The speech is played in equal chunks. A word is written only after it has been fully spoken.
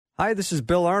Hi, this is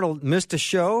Bill Arnold. Missed a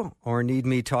show or need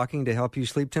me talking to help you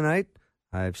sleep tonight?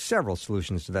 I have several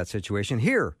solutions to that situation.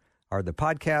 Here are the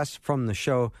podcasts from the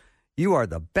show. You are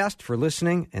the best for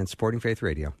listening and supporting Faith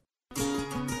Radio.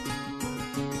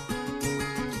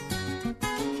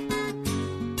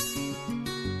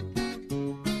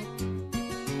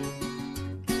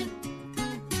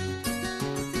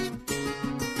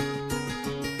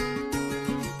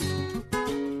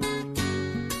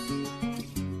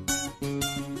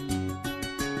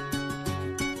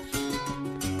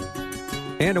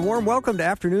 And a warm welcome to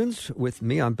Afternoons with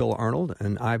me. I'm Bill Arnold,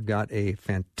 and I've got a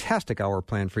fantastic hour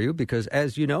planned for you because,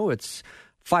 as you know, it's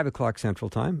 5 o'clock Central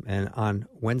Time, and on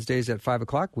Wednesdays at 5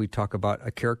 o'clock, we talk about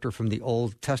a character from the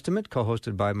Old Testament,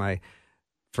 co-hosted by my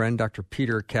friend, Dr.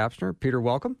 Peter Kapsner. Peter,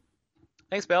 welcome.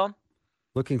 Thanks, Bill.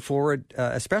 Looking forward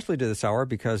especially to this hour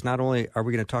because not only are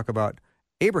we going to talk about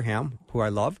Abraham, who I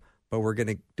love, but we're going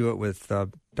to do it with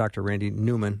Dr. Randy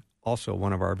Newman, also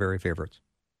one of our very favorites.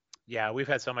 Yeah, we've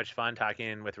had so much fun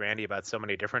talking with Randy about so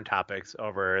many different topics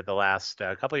over the last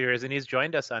couple of years, and he's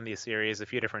joined us on these series a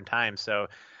few different times. So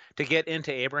to get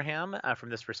into Abraham from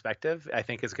this perspective, I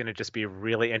think is going to just be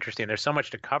really interesting. There's so much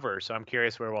to cover, so I'm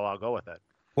curious where we'll all go with it.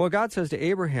 Well, God says to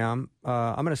Abraham,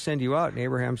 I'm going to send you out. And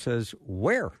Abraham says,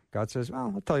 where? God says,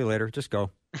 well, I'll tell you later. Just go.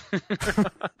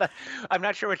 I'm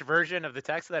not sure which version of the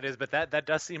text that is, but that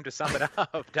does seem to sum it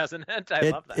up, doesn't it?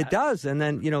 I love that. It does. And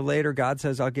then, later God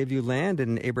says, I'll give you land.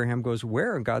 And Abraham goes,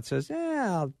 where? And God says,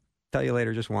 I'll tell you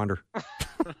later. Just wander.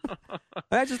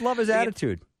 I just love his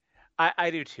attitude.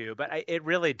 I do too, but it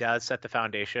really does set the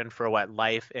foundation for what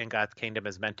life in God's kingdom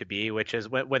is meant to be, which is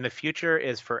when the future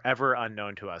is forever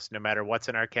unknown to us, no matter what's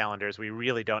in our calendars, we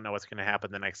really don't know what's going to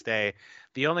happen the next day.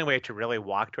 The only way to really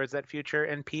walk towards that future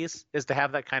in peace is to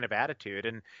have that kind of attitude.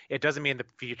 And it doesn't mean the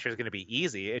future is going to be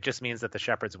easy. It just means that the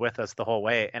shepherd's with us the whole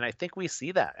way. And I think we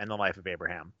see that in the life of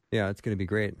Abraham. Yeah, it's going to be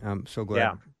great. I'm so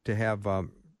glad to have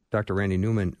Dr. Randy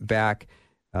Newman back.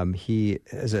 He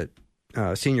is a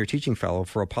senior teaching fellow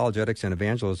for apologetics and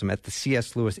evangelism at the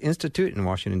C.S. Lewis Institute in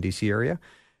Washington, D.C. area.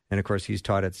 And, of course, he's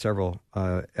taught at several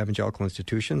evangelical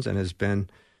institutions and has been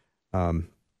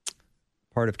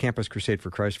part of Campus Crusade for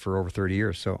Christ for over 30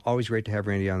 years. So always great to have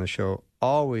Randy on the show.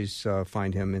 Always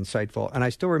find him insightful. And I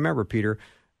still remember, Peter,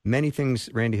 many things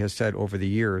Randy has said over the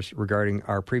years regarding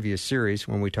our previous series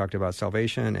when we talked about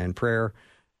salvation and prayer.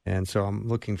 And so I'm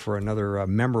looking for another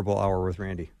memorable hour with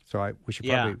Randy. So we should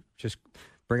probably just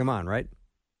bring him on, right?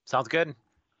 Sounds good.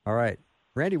 All right.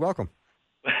 Randy, welcome.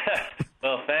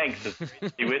 Well, thanks. It's great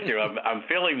to be with you. I'm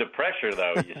feeling the pressure,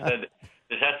 though. You said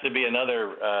this has to be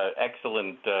another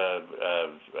excellent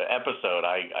episode.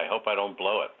 I hope I don't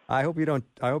blow it. I hope you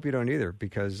don't either,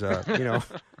 because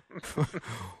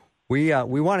we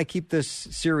want to keep this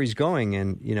series going,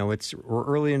 and we're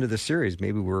early into the series.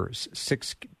 Maybe we're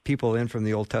 6 people in from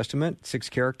the Old Testament, 6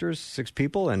 characters, 6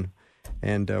 people, and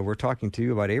we're talking to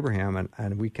you about Abraham,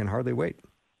 and we can hardly wait.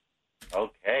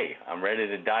 Okay, I'm ready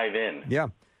to dive in. Yeah.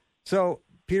 So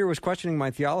Peter was questioning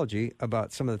my theology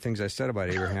about some of the things I said about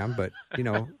Abraham, but,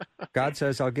 God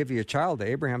says, I'll give you a child.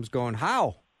 Abraham's going,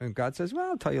 how? And God says, well,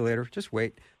 I'll tell you later. Just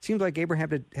wait. Seems like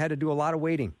Abraham had to do a lot of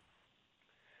waiting.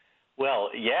 Well,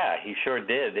 yeah, he sure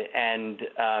did. And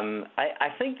I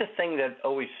think the thing that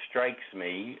always strikes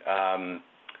me,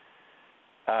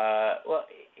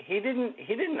 he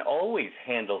didn't always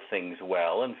handle things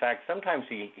well. In fact, sometimes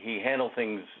he handled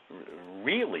things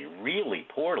really, really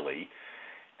poorly.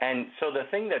 And so the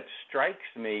thing that strikes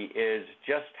me is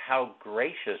just how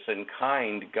gracious and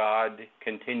kind God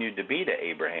continued to be to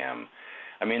Abraham.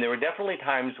 I mean, there were definitely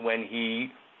times when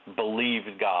he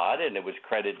believed God, and it was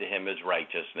credited to him as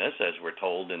righteousness, as we're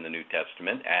told in the New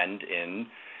Testament and in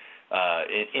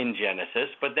Genesis.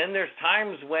 But then there's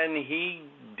times when he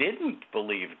didn't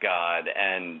believe God,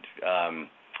 and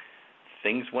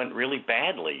things went really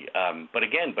badly.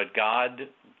 But God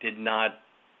did not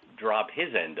drop his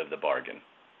end of the bargain.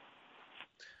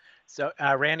 So,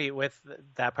 Randy, with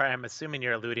that part, I'm assuming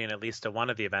you're alluding at least to one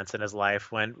of the events in his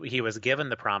life when he was given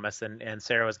the promise, and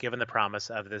Sarah was given the promise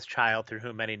of this child through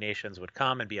whom many nations would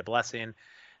come and be a blessing,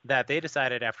 that they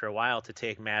decided after a while to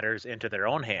take matters into their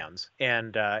own hands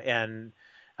and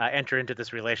enter into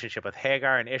this relationship with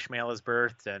Hagar, and Ishmael is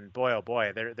birthed, and boy, oh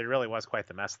boy, there really was quite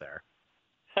the mess there.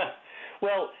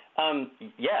 Well,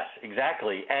 yes,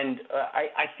 exactly. And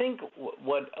I think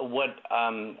what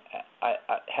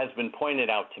has been pointed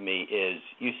out to me is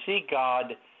you see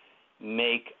God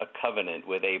make a covenant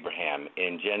with Abraham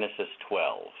in Genesis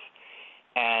 12,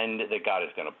 and that God is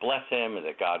going to bless him, and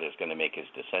that God is going to make his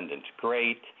descendants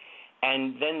great.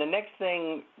 And then the next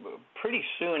thing, pretty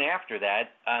soon after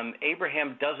that,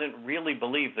 Abraham doesn't really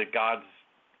believe that God's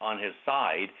on his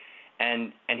side,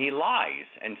 and he lies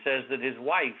and says that his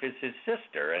wife is his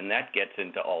sister, and that gets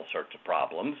into all sorts of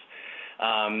problems.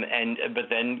 But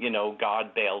then,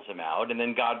 God bails him out, and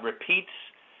then God repeats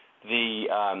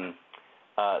the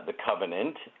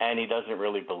covenant, and he doesn't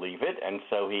really believe it, and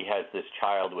so he has this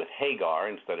child with Hagar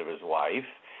instead of his wife,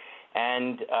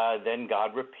 and then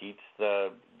God repeats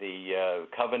the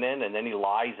covenant, and then he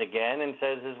lies again and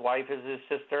says his wife is his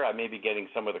sister. I may be getting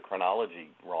some of the chronology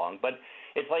wrong, but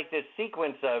it's like this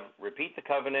sequence of repeat the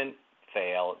covenant,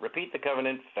 fail, repeat the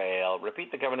covenant, fail,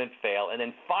 repeat the covenant, fail, and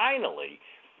then finally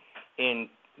in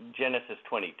Genesis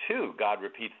 22, God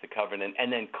repeats the covenant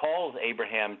and then calls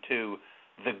Abraham to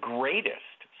the greatest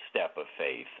step of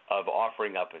faith of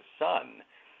offering up his son.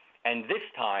 And this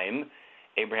time,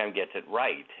 Abraham gets it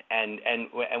right. And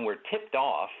we're tipped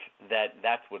off that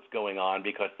that's what's going on,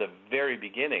 because the very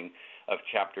beginning of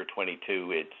chapter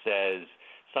 22, it says,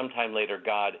 sometime later,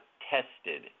 God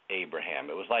tested Abraham.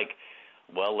 It was like,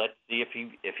 well, let's see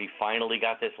if he finally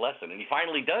got this lesson. And he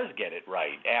finally does get it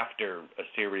right after a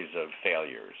series of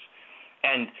failures.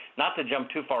 And not to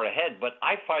jump too far ahead, but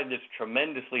I find this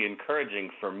tremendously encouraging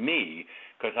for me,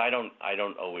 because I don't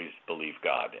always believe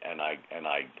God, and I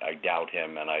doubt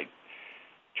him, and I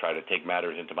try to take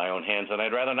matters into my own hands, and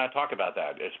I'd rather not talk about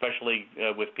that, especially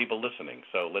with people listening.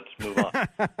 So let's move on.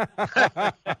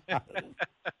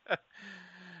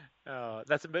 Oh,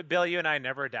 but Bill, you and I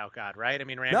never doubt God, right? I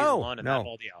mean, Randy's alone in that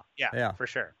whole deal. Yeah, for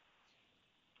sure.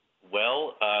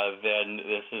 Well, then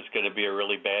this is going to be a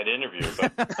really bad interview,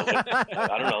 but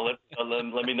I don't know.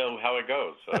 Let me know how it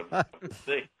goes. So, let's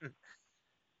see.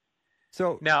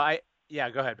 So go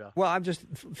ahead, Bill. Well, I'm just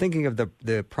thinking of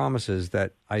the promises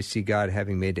that I see God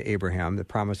having made to Abraham, the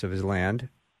promise of his land,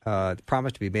 the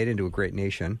promise to be made into a great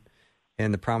nation,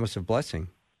 and the promise of blessing.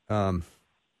 And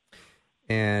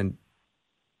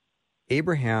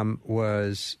Abraham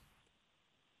was,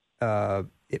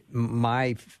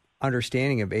 my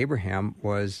understanding of Abraham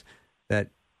was that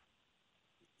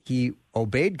he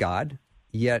obeyed God,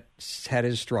 yet had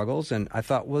his struggles. And I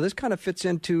thought, well, this kind of fits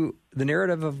into the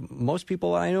narrative of most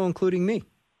people I know, including me.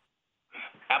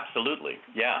 Absolutely,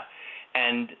 yeah.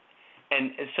 And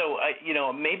so,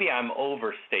 maybe I'm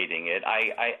overstating it.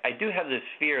 I do have this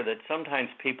fear that sometimes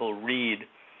people read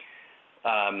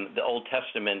the Old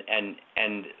Testament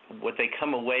and what they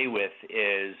come away with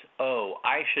is,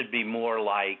 I should be more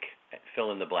like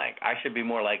fill in the blank. I should be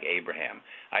more like Abraham.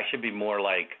 I should be more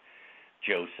like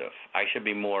Joseph. I should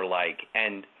be more like,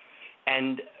 and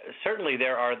certainly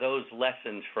there are those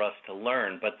lessons for us to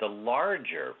learn, but the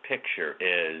larger picture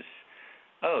is,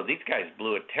 these guys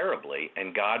blew it terribly,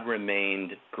 and God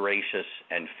remained gracious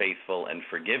and faithful and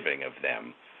forgiving of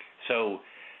them. So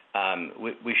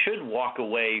we should walk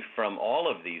away from all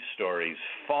of these stories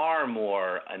far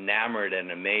more enamored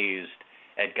and amazed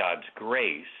at God's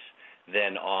grace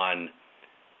than on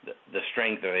the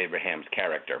strength of Abraham's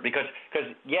character. Because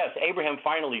yes, Abraham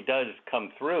finally does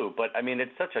come through, but I mean,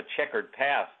 it's such a checkered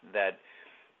past that,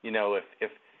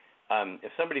 if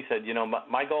somebody said,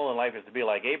 my goal in life is to be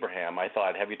like Abraham, I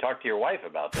thought, have you talked to your wife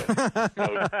about this?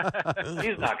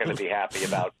 She's not going to be happy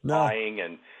about lying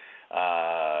and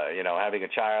having a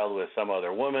child with some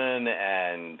other woman,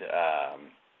 and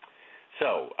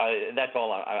so that's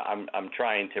all. I'm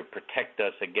trying to protect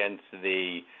us against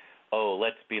the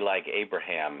let's be like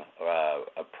Abraham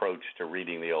approach to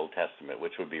reading the Old Testament,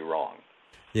 which would be wrong.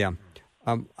 Yeah.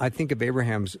 I think of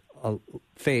Abraham's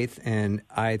faith, and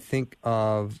I think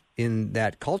of, in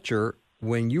that culture,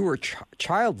 when you were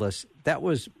childless, that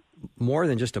was more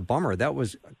than just a bummer. That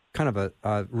was kind of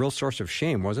a real source of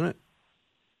shame, wasn't it?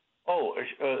 Oh,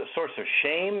 a source of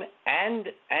shame and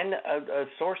a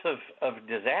source of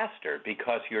disaster,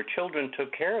 because your children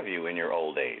took care of you in your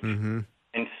old age. Mm-hmm.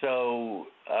 And so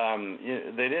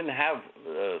they didn't have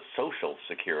social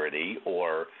security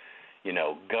or,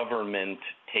 government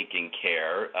taking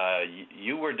care.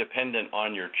 You were dependent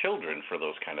on your children for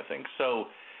those kind of things. So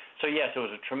yes, it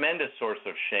was a tremendous source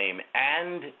of shame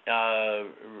and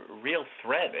real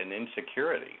threat and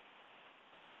insecurity.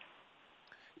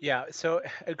 Yeah, so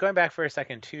going back for a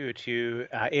second, too, to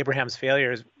Abraham's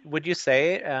failures, would you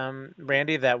say,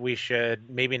 Randy, that we should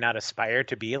maybe not aspire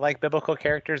to be like biblical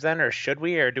characters then, or should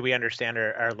we, or do we understand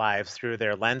our lives through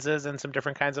their lenses in some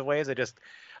different kinds of ways?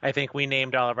 I think we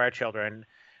named all of our children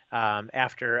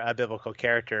after a biblical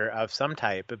character of some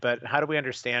type, but how do we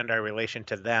understand our relation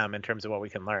to them in terms of what we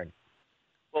can learn?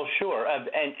 Well, sure,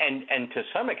 and to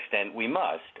some extent we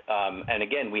must. And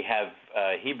again, we have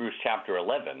Hebrews chapter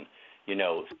 11,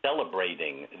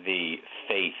 celebrating the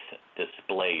faith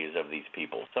displays of these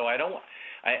people. So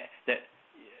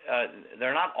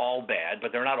they're not all bad,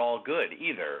 but they're not all good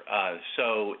either.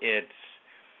 So it's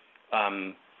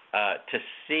to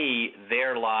see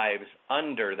their lives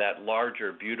under that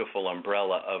larger, beautiful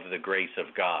umbrella of the grace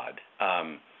of God.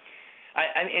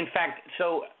 In fact,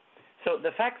 so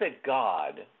the fact that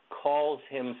God calls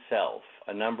himself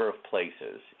a number of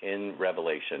places in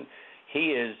Revelation,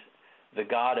 he is the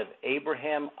God of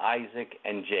Abraham, Isaac,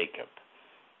 and Jacob.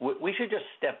 We should just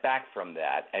step back from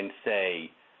that and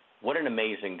say, what an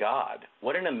amazing God.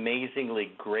 What an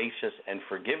amazingly gracious and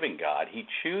forgiving God. He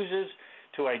chooses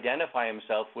to identify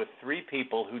himself with three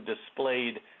people who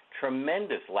displayed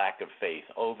tremendous lack of faith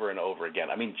over and over again.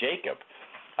 I mean, Jacob.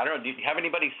 I don't know, do you have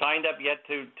anybody signed up yet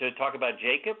to talk about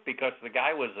Jacob? Because the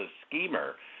guy was a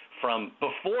schemer from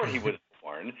before he was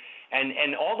born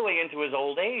and all the way into his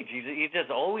old age. He's just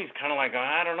always kind of like,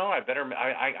 I don't know, I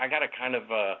got to kind of,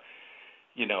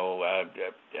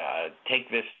 take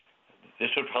this. This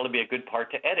would probably be a good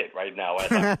part to edit right now.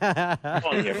 As I'm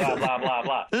on here, blah, blah, blah,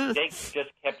 blah. Jake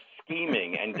just kept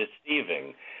scheming and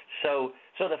deceiving. So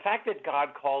the fact that God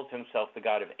calls himself the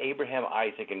God of Abraham,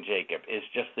 Isaac, and Jacob is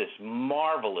just this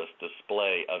marvelous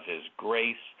display of his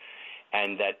grace,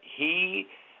 and that he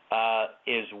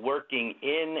is working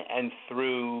in and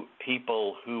through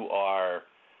people who are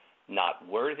not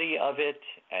worthy of it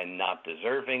and not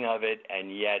deserving of it,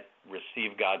 and yet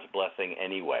receive God's blessing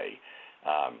anyway.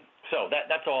 So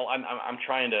that's all. I'm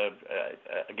trying to.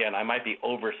 Again, I might be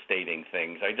overstating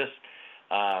things.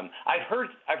 I've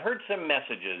heard some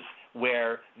messages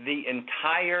where the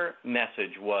entire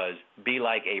message was, be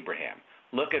like Abraham.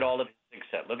 Look at all of his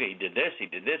success. Look, he did this, he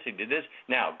did this, he did this.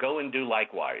 Now go and do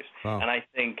likewise. Wow. And I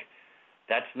think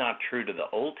that's not true to the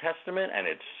Old Testament, and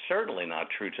it's certainly not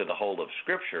true to the whole of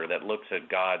Scripture that looks at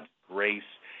God's grace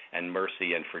and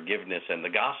mercy and forgiveness and the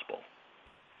gospel.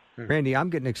 Randy, I'm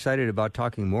getting excited about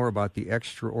talking more about the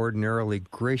extraordinarily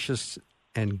gracious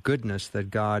and goodness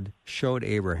that God showed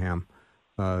Abraham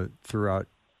throughout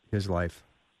his life.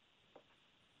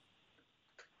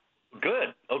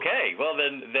 Good. Okay. Well,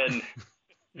 then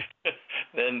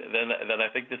I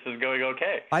think this is going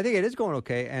okay. I think it is going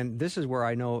okay, and this is where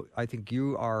I think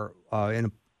you are going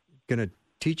to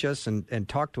teach us and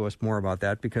talk to us more about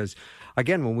that, because,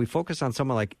 again, when we focus on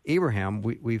someone like Abraham,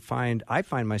 I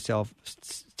find myself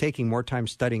taking more time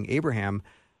studying Abraham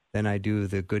than I do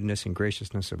the goodness and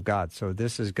graciousness of God. So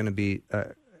this is going to be,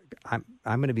 I'm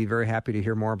going to be very happy to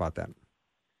hear more about that.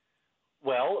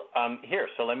 Well, here,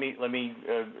 so let me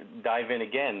dive in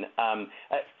again.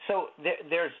 So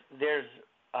there's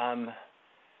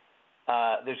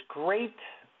great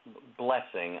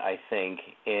blessing, I think,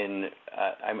 in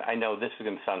I know this is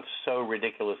going to sound so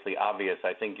ridiculously obvious.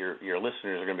 I think your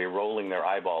listeners are going to be rolling their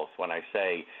eyeballs when I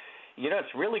say,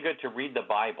 it's really good to read the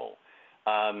Bible.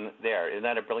 Isn't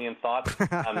that a brilliant thought?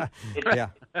 Yeah.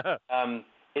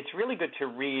 It's really good to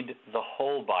read the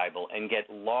whole Bible and get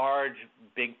large,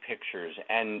 big pictures,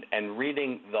 and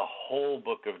reading the whole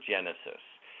book of Genesis.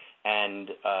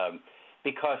 And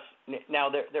because now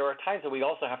there are times that we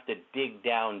also have to dig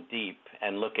down deep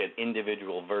and look at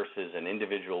individual verses and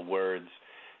individual words.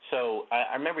 So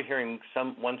I remember hearing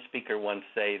one speaker once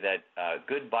say that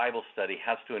good Bible study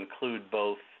has to include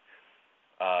both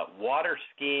water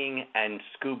skiing and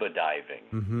scuba diving.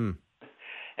 Mm-hmm.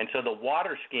 And so the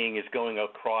water skiing is going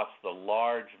across the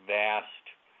large, vast,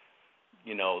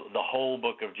 the whole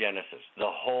book of Genesis,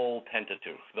 the whole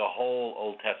Pentateuch, the whole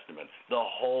Old Testament, the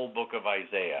whole book of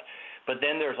Isaiah. But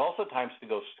then there's also times to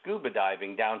go scuba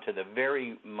diving down to the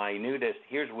very minutest,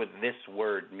 here's what this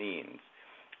word means.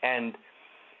 And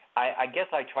I guess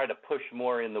I try to push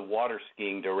more in the water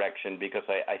skiing direction because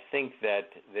I think that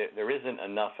there isn't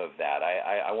enough of that.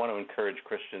 I want to encourage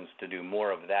Christians to do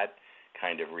more of that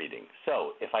kind of reading.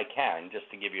 So if I can, just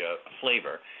to give you a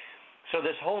flavor. So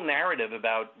this whole narrative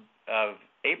of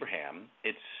Abraham,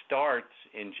 it starts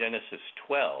in Genesis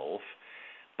 12,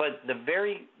 but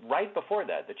right before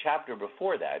that, the chapter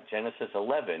before that, Genesis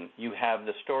 11, you have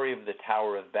the story of the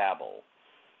Tower of Babel.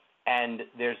 And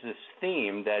there's this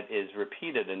theme that is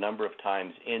repeated a number of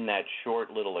times in that short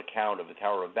little account of the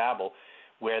Tower of Babel,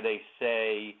 where they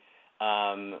say,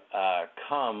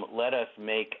 come, let us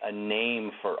make a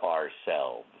name for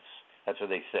ourselves. That's what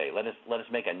they say. Let us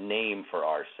make a name for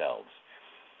ourselves.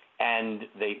 And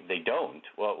they don't.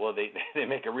 Well, they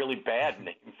make a really bad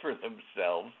name for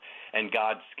themselves, and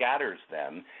God scatters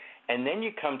them. And then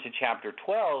you come to chapter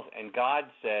 12, and God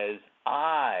says,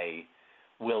 I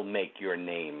will make your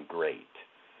name great.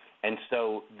 And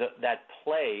so that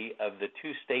play of the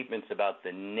two statements about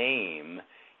the name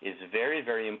is very,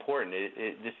 very important.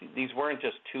 These weren't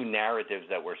just two narratives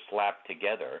that were slapped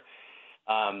together.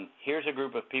 Here's a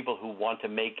group of people who want to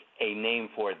make a name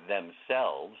for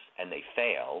themselves, and they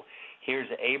fail. Here's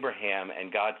Abraham,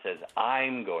 and God says,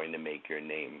 I'm going to make your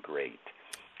name great.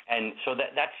 And so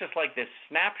that's just like this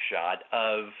snapshot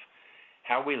of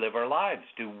how we live our lives.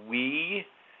 Do we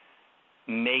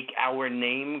make our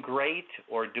name great,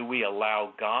 or do we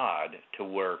allow God to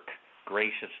work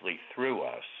graciously through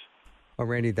us? Well,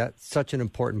 Randy, that's such an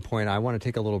important point. I want to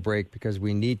take a little break because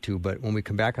we need to, but when we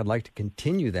come back, I'd like to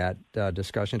continue that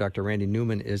discussion. Dr. Randy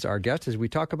Newman is our guest as we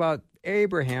talk about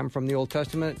Abraham from the Old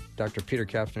Testament. Dr. Peter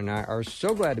Kapsner and I are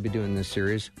so glad to be doing this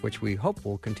series, which we hope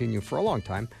will continue for a long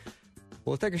time.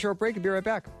 We'll take a short break and be right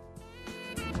back.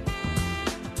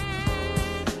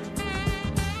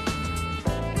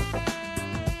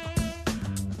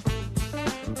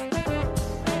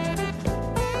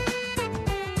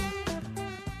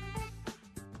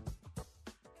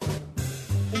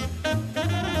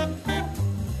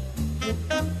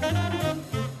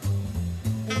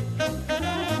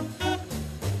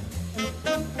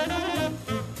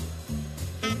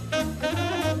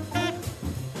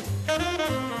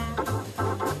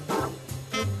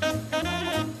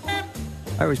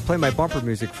 I always play my bumper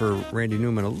music for Randy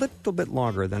Newman a little bit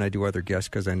longer than I do other guests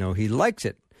because I know he likes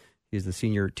it. He's the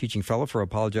Senior Teaching Fellow for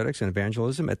Apologetics and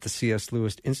Evangelism at the C.S.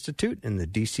 Lewis Institute in the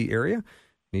D.C. area. And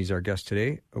he's our guest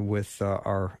today with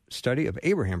our study of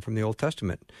Abraham from the Old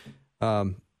Testament.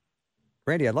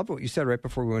 Randy, I love what you said right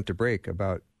before we went to break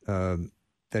about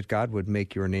that God would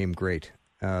make your name great.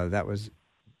 That was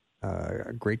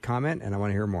a great comment, and I want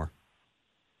to hear more.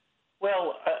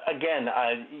 Well, again,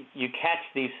 you catch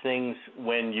these things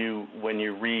when you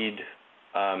read,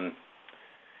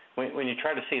 when you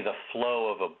try to see the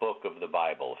flow of a book of the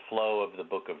Bible, flow of the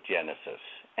book of Genesis.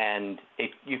 And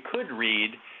you could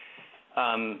read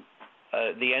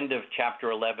the end of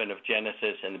chapter 11 of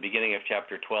Genesis and the beginning of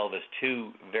chapter 12 as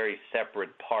two very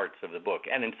separate parts of the book.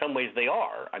 And in some ways they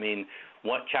are. I mean,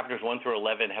 chapters 1 through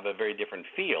 11 have a very different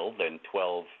feel than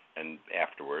 12 and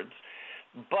afterwards.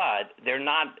 But they're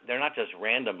not just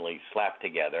randomly slapped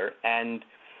together. And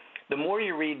the more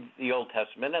you read the Old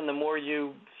Testament and the more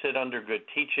you sit under good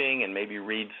teaching and maybe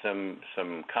read some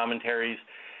commentaries,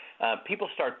 people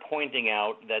start pointing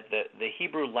out that the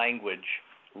Hebrew language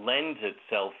lends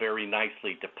itself very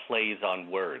nicely to plays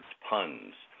on words,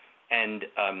 puns. And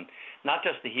not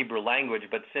just the Hebrew language,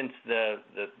 but since the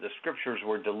scriptures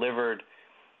were delivered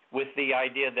with the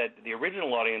idea that the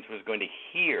original audience was going to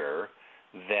hear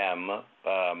them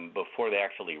before they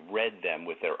actually read them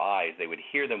with their eyes. They would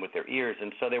hear them with their ears,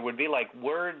 and so there would be like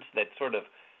words that sort of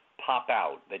pop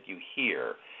out that you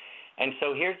hear. And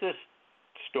so here's this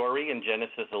story in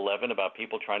Genesis 11 about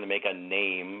people trying to make a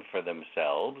name for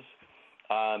themselves,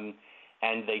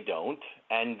 and they don't.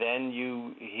 And then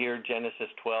you hear Genesis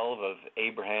 12 of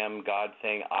Abraham, God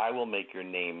saying, I will make your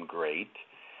name great.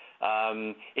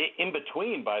 In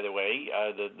between, by the way,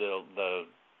 the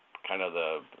kind of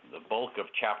the bulk of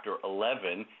chapter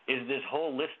 11 is this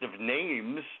whole list of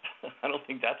names. I don't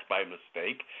think that's by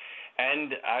mistake.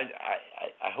 And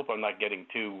I hope I'm not getting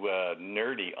too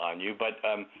nerdy on you, but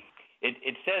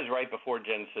it says right before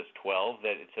Genesis 12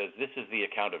 that it says this is the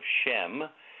account of Shem,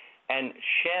 and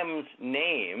Shem's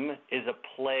name is a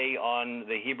play on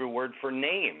the Hebrew word for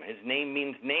name. His name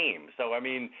means name. So, I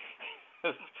mean,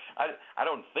 I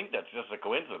don't think that's just a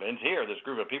coincidence. Here, this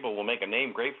group of people will make a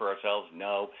name great for ourselves.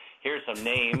 No, here's some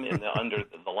name under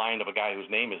the line of a guy whose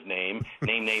name is name.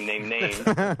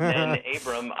 Then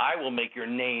Abram, I will make your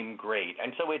name great.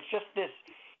 And so it's just this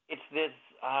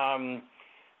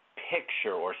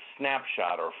picture or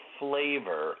snapshot or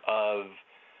flavor of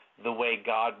the way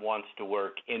God wants to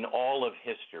work in all of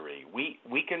history.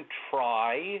 We can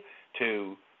try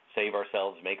to save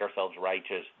ourselves, make ourselves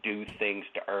righteous, do things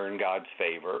to earn God's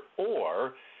favor,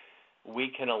 or we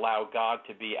can allow God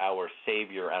to be our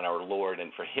Savior and our Lord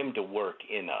and for Him to work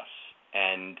in us.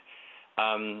 And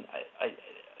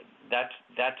that's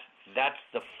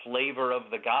the flavor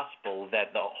of the gospel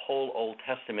that the whole Old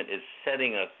Testament is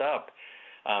setting us up,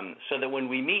 so that when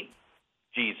we meet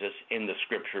Jesus in the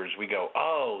Scriptures, we go,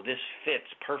 oh, this fits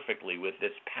perfectly with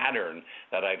this pattern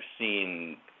that I've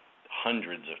seen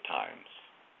hundreds of times.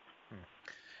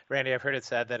 Randy, I've heard it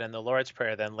said that in the Lord's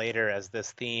Prayer, then later, as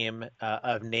this theme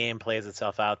of name plays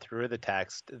itself out through the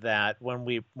text, that when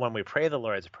we pray the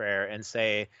Lord's Prayer and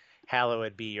say,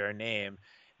 hallowed be your name,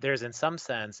 there's in some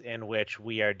sense in which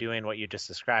we are doing what you just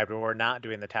described, or we're not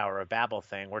doing the Tower of Babel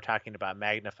thing. We're talking about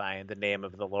magnifying the name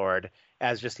of the Lord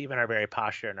as just even our very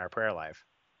posture in our prayer life.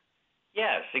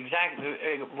 Yes, exactly.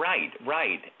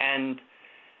 Right. And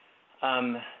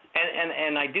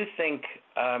I do think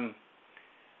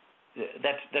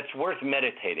that's worth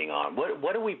meditating on.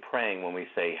 What are we praying when we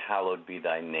say, "Hallowed be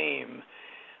Thy name"?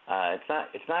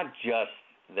 It's not just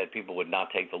that people would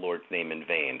not take the Lord's name in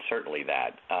vain, certainly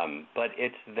that, but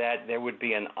it's that there would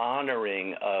be an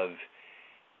honoring of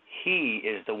He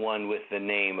is the one with the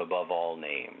name above all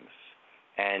names,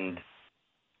 and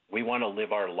we want to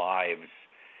live our lives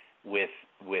with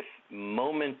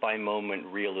moment by moment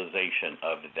realization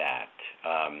of that,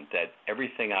 that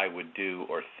everything I would do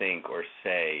or think or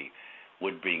say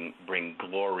would bring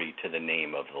glory to the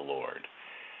name of the Lord.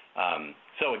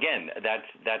 So again,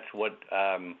 that's what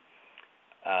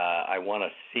I want to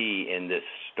see in this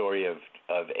story of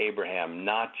Abraham,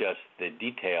 not just the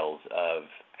details of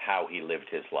how he lived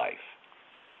his life.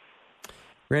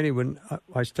 Randy, when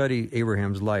I study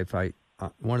Abraham's life,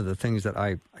 one of the things that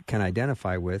I can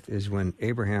identify with is when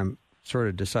Abraham sort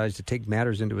of decides to take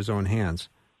matters into his own hands.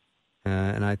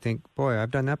 And I think, boy, I've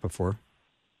done that before.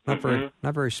 Not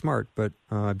very smart, but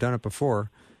I've done it before.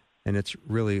 And it's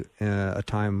really a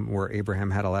time where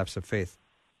Abraham had a lapse of faith.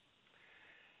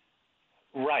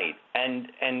 Right, and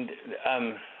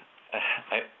I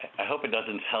hope it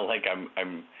doesn't sound like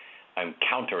I'm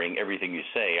countering everything you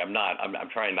say. I'm not. I'm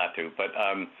trying not to. But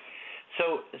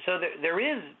so there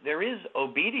is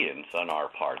obedience on our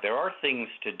part. There are things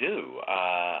to do.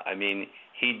 I mean,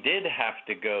 he did have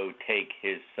to go take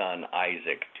his son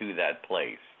Isaac to that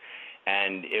place.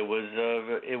 And it was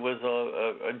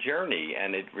a journey,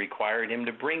 and it required him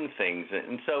to bring things.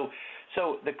 And so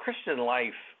the Christian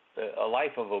life, a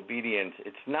life of obedience,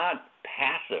 it's not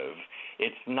passive.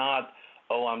 It's not,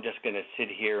 I'm just going to sit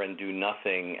here and do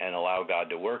nothing and allow God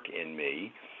to work in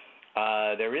me.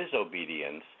 There is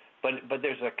obedience, but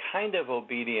there's a kind of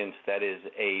obedience that is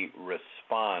a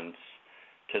response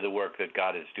to the work that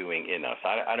God is doing in us.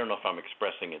 I don't know if I'm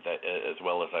expressing it as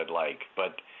well as I'd like,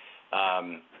 but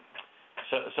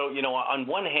So on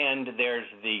one hand, there's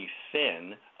the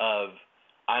sin of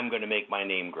I'm going to make my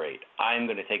name great. I'm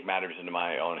going to take matters into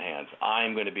my own hands.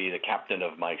 I'm going to be the captain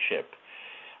of my ship.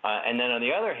 And then on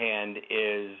the other hand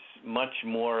is much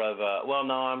more of a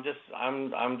I'm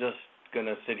just going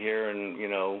to sit here and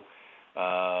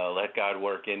let God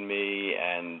work in me,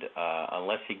 and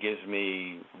unless He gives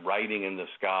me writing in the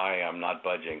sky, I'm not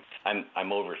budging.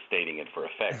 I'm overstating it for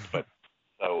effect, but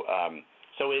so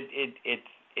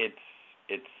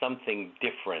it's something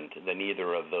different than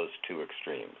either of those two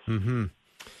extremes. Mm-hmm.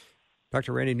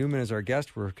 Dr. Randy Newman is our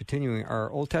guest. We're continuing our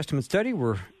Old Testament study.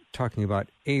 We're talking about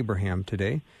Abraham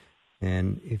today.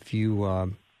 And if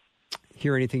you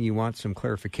hear anything you want some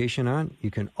clarification on, you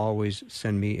can always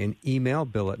send me an email,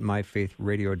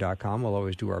 bill@myfaithradio.com. We'll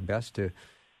always do our best to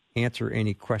answer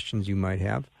any questions you might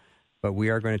have. But we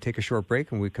are going to take a short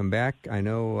break. When we come back, I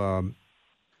know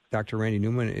Dr. Randy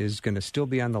Newman is going to still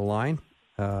be on the line.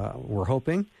 We're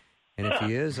hoping. And if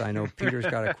he is, I know Peter's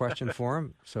got a question for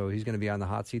him, so he's going to be on the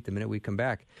hot seat the minute we come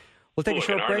back. We'll take a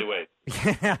short break.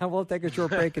 Yeah, we'll take a short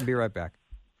break and be right back.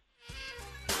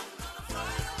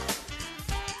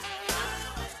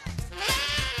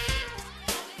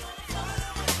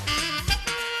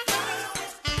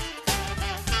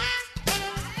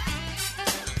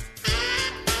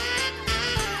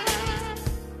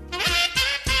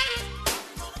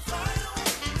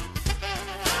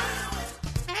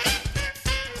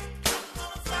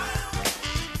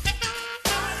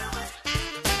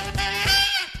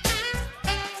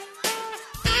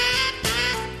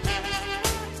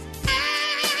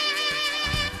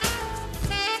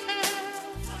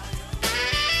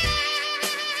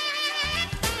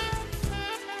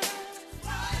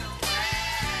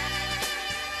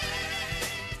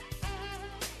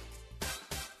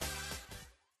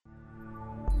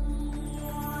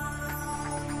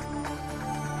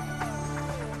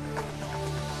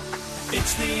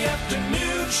 It's the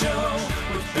afternoon show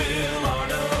with Bill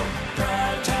Arnold.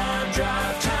 Prime time,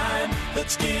 drive time.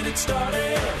 Let's get it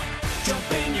started.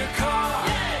 Jump in your car.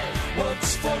 Yeah.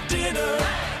 What's for dinner?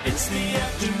 Hey. It's the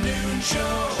afternoon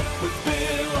show with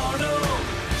Bill Arnold.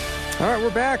 All right, we're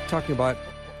back talking about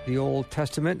the Old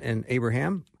Testament and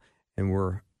Abraham. And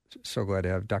we're so glad to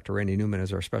have Dr. Randy Newman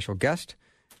as our special guest.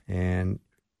 And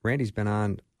Randy's been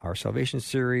on our Salvation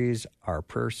series, our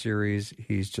prayer series.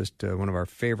 He's just one of our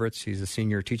favorites. He's a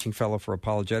senior teaching fellow for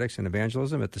apologetics and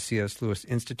evangelism at the C.S. Lewis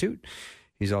Institute.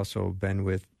 He's also been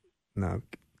with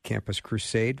Campus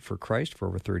Crusade for Christ for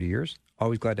over 30 years.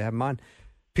 Always glad to have him on.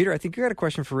 Peter, I think you got a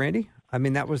question for Randy. I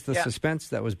mean, that was the suspense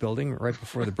that was building right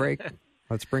before the break.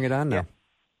 Let's bring it on now. Yeah.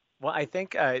 Well, I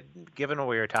think given what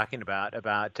we were talking about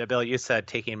Bill, you said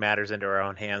taking matters into our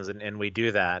own hands, and we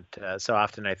do that so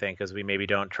often, I think, as we maybe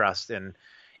don't trust in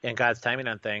God's timing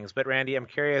on things. But Randy, I'm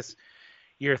curious,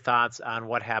 your thoughts on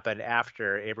what happened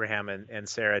after Abraham and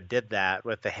Sarah did that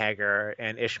with the Hagar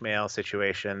and Ishmael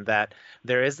situation, that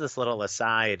there is this little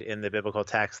aside in the biblical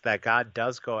text that God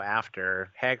does go after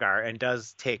Hagar and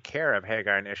does take care of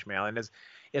Hagar and Ishmael. And is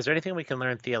there anything we can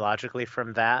learn theologically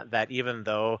from that, that even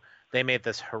though they made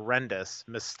this horrendous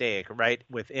mistake right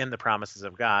within the promises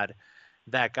of God,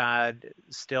 that God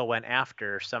still went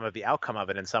after some of the outcome of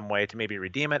it in some way to maybe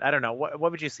redeem it? I don't know. What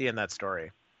would you see in that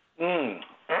story?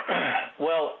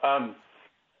 Well,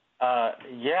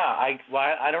 yeah,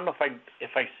 I don't know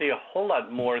if I see a whole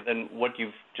lot more than what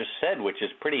you've just said, which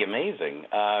is pretty amazing.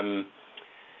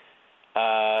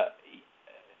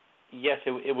 Yes,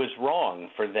 it was wrong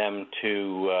for them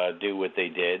to do what they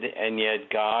did, and yet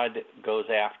God goes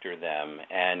after them,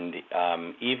 and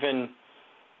even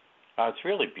it's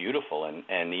really beautiful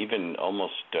and even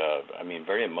almost,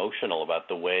 very emotional about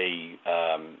the way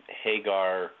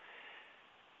Hagar.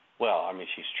 Well,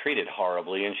 she's treated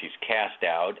horribly, and she's cast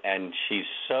out, and she's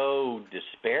so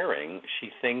despairing.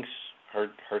 She thinks her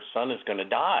son is going to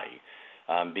die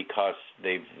because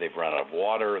they've run out of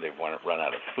water, they've run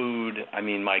out of food.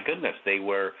 My goodness, they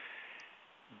were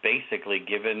basically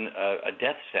given a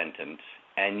death sentence,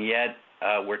 and yet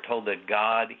we're told that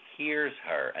God hears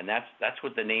her, and that's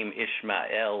what the name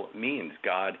Ishmael means.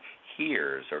 God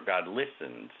hears, or God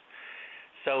listens.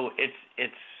 So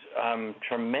it's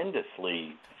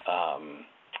tremendously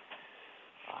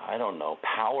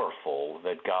powerful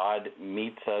that God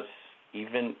meets us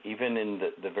even in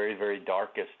the very, very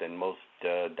darkest and most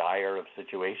dire of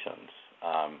situations.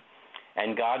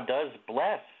 And God does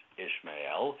bless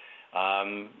Ishmael,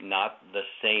 not the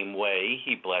same way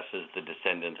he blesses the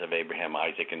descendants of Abraham,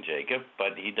 Isaac, and Jacob,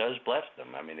 but he does bless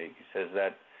them. He says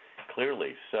that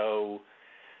clearly. So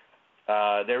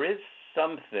there is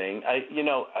something,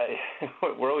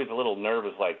 we're always a little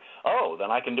nervous, like, then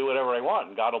I can do whatever I want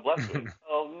and God will bless me.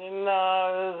 Well,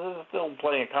 no, there's still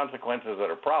plenty of consequences that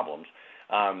are problems.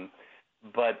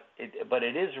 But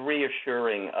it is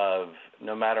reassuring of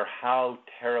no matter how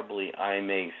terribly I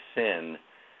may sin,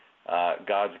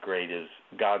 God's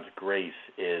grace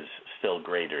is still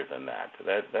greater than that.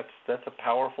 That's a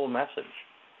powerful message.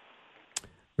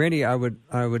 Randy, I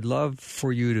would love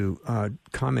for you to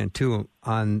comment too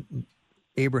on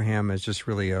Abraham as just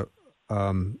really a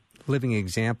living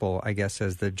example, I guess,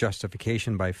 as the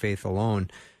justification by faith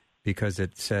alone, because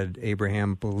it said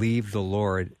Abraham believed the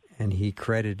Lord and he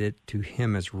credited it to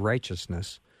him as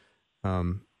righteousness.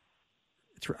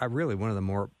 It's really one of the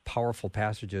more powerful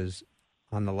passages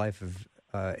on the life of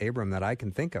Abram that I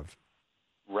can think of.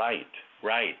 Right,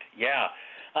 yeah,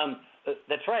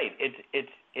 that's right.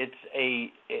 It's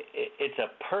a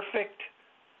perfect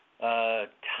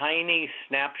tiny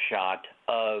snapshot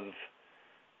of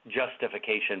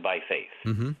justification by faith.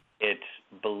 Mm-hmm. It's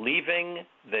believing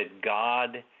that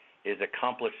God is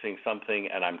accomplishing something,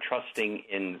 and I'm trusting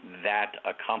in that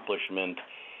accomplishment,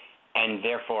 and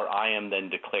therefore I am then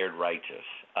declared righteous.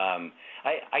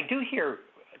 I do hear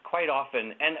quite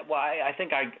often, and I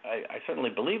think I certainly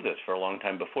believe this for a long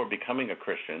time before becoming a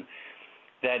Christian,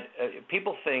 that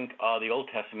people think, the Old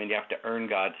Testament, you have to earn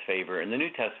God's favor. In the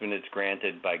New Testament, it's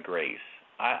granted by grace.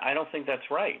 I don't think that's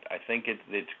right. I think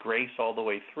it's grace all the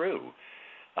way through.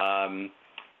 And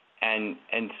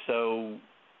so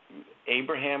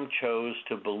Abraham chose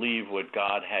to believe what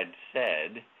God had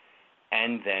said,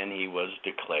 and then he was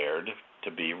declared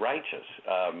to be righteous.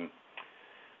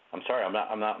 I'm sorry,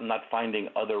 I'm not finding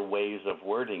other ways of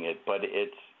wording it, but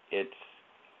it's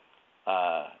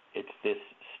this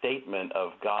statement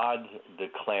of God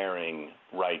declaring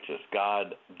righteous,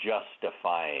 God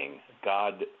justifying,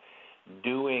 God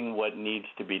doing what needs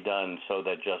to be done so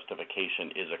that justification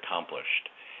is accomplished.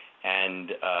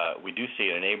 And we do see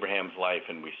it in Abraham's life,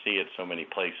 and we see it so many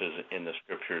places in the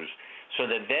Scriptures, so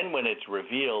that then when it's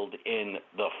revealed in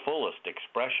the fullest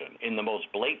expression, in the most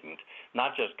blatant,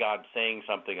 not just God saying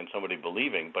something and somebody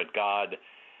believing, but God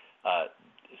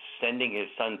sending his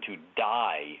son to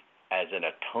die as an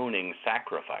atoning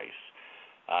sacrifice.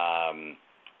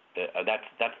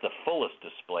 That's the fullest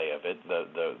display of it,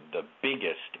 the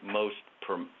biggest, most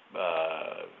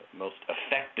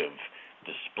effective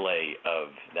display of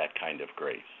that kind of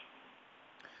grace.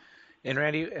 And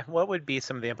Randy, what would be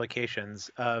some of the implications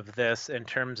of this in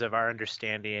terms of our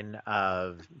understanding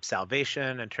of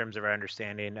salvation, in terms of our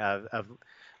understanding of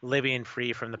living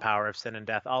free from the power of sin and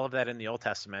death, all of that in the Old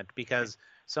Testament? Because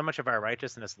so much of our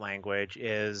righteousness language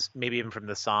is, maybe even from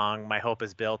the song, my hope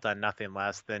is built on nothing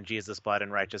less than Jesus' blood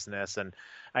and righteousness, and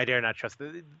I dare not trust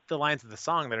the lines of the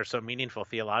song that are so meaningful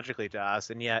theologically to us,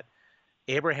 and yet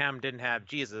Abraham didn't have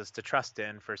Jesus to trust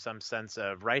in for some sense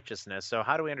of righteousness. So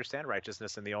how do we understand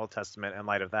righteousness in the Old Testament in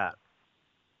light of that?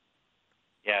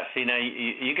 Yeah, see, now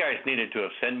you guys needed to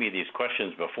have sent me these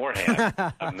questions beforehand.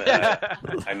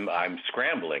 I'm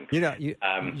scrambling. You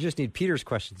just need Peter's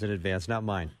questions in advance, not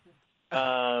mine.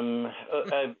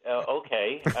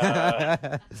 Okay.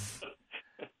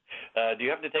 Do you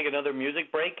have to take another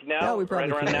music break now? Yeah, we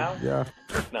probably right around now? Yeah.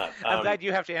 No. I'm glad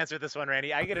you have to answer this one,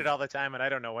 Randy. I get it all the time, and I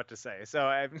don't know what to say. So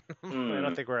I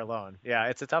don't think we're alone. Yeah,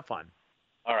 it's a tough one.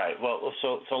 All right. Well,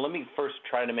 so let me first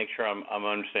try to make sure I'm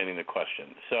understanding the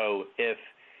question. So if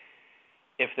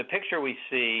the picture we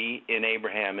see in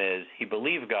Abraham is he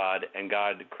believed God and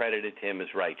God credited him as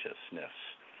righteousness.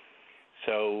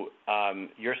 So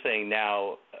you're saying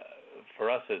now,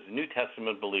 for us as New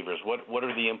Testament believers, what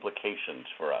are the implications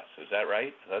for us? Is that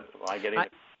right? Am I getting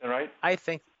it right? I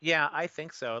think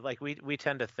so. Like we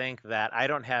tend to think that I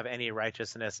don't have any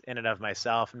righteousness in and of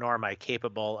myself, nor am I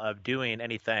capable of doing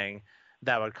anything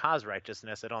that would cause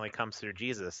righteousness. It only comes through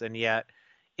Jesus. And yet,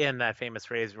 in that famous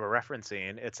phrase we're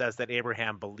referencing, it says that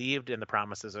Abraham believed in the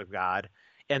promises of God,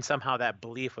 and somehow that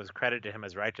belief was credited to him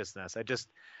as righteousness.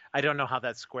 I don't know how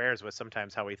that squares with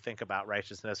sometimes how we think about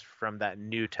righteousness from that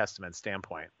New Testament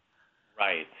standpoint.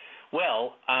 Right.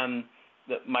 Well,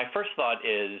 my first thought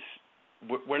is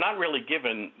we're not really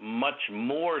given much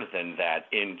more than that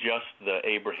in just the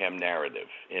Abraham narrative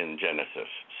in Genesis.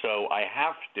 So I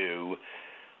have to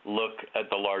look at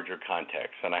the larger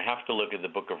context, and I have to look at the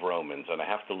book of Romans, and I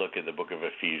have to look at the book of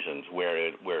Ephesians, where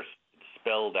it's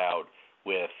spelled out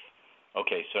with,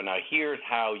 okay, so now here's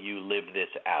how you live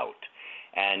this out.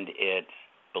 And it's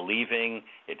believing,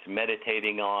 it's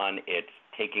meditating on, it's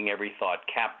taking every thought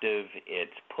captive,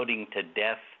 it's putting to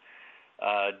death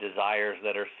desires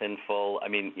that are sinful. I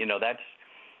mean, that's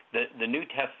the New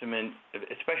Testament,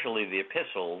 especially the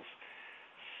epistles,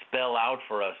 spell out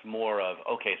for us more of,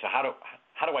 okay, so how do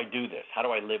I do this? How do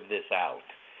I live this out?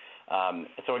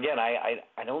 So again, I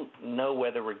don't know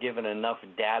whether we're given enough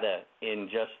data in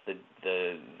just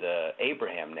the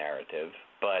Abraham narrative,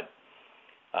 but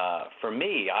for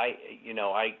me, I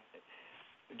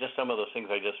just some of those things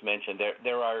I just mentioned.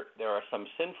 There are some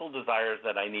sinful desires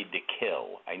that I need to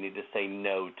kill. I need to say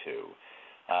no to.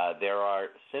 There are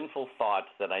sinful thoughts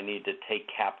that I need to take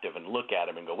captive and look at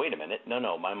them and go, wait a minute,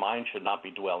 no, my mind should not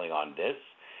be dwelling on this.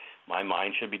 My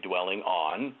mind should be dwelling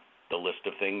on the list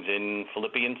of things in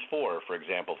Philippians 4, for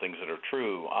example, things that are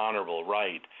true, honorable,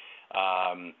 right.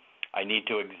 I need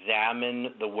to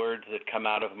examine the words that come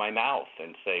out of my mouth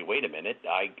and say, wait a minute,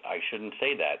 I shouldn't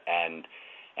say that. And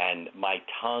my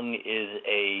tongue is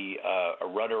a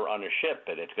rudder on a ship,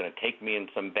 and it's going to take me in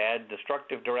some bad,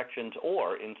 destructive directions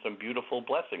or in some beautiful,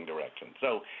 blessing directions.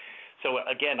 So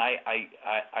again, I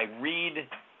read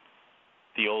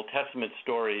the Old Testament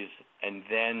stories, and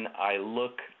then I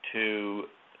look to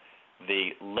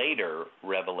the later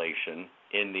revelation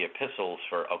in the epistles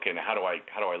for, okay, now how do I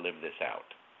live this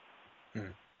out?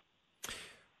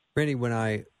 Randy, when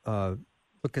I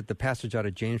look at the passage out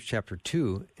of James chapter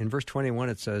 2, in verse 21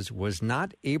 it says, was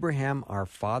not Abraham our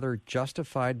father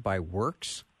justified by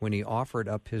works when he offered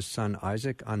up his son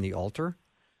Isaac on the altar?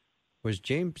 Was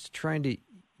James trying to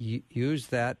use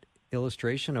that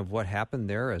illustration of what happened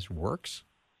there as works?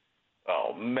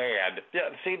 Oh, man. Yeah,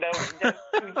 see, that's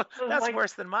like,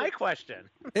 worse than my question.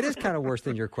 It is kind of worse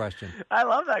than your question. I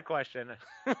love that question.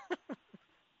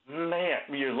 Man,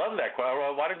 you love that question.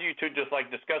 Well, why don't you two just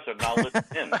discuss it and I'll listen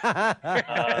in?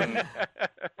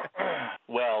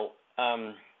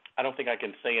 I don't think I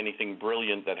can say anything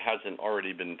brilliant that hasn't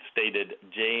already been stated.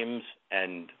 James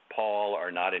and Paul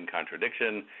are not in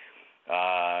contradiction.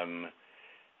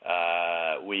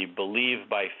 We believe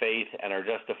by faith and are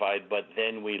justified, but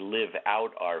then we live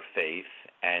out our faith.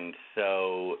 And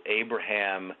so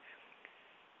Abraham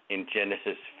in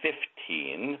Genesis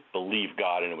 15 believed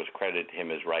God and it was credited to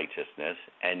him as righteousness.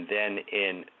 And then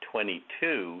in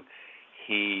 22,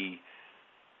 he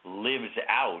lives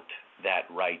out that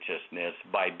righteousness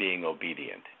by being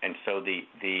obedient. And so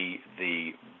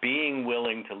the being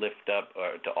willing to lift up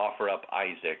or to offer up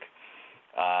Isaac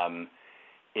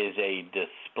is a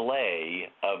display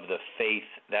of the faith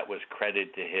that was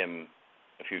credited to him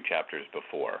a few chapters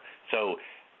before. So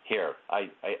here, I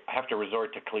have to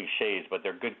resort to cliches, but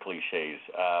they're good cliches.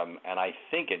 And I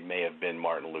think it may have been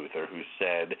Martin Luther who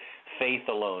said, faith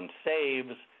alone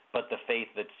saves, but the faith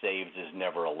that saves is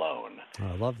never alone. Oh,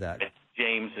 I love that.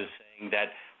 James is saying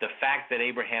that the fact that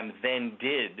Abraham then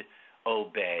did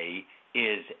obey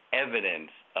is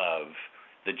evidence of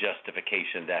the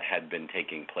justification that had been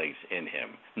taking place in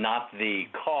him, not the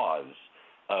cause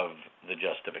of the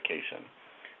justification.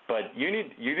 But you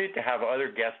need to have other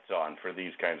guests on for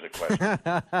these kinds of questions.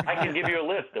 I can give you a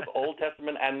list of Old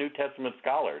Testament and New Testament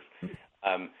scholars,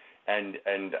 and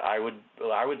and I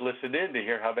would listen in to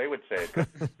hear how they would say it. 'Cause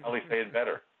they'd probably say it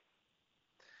better.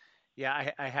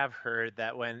 Yeah, I have heard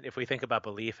that if we think about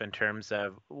belief in terms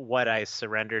of what I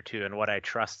surrender to and what I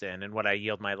trust in and what I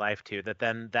yield my life to,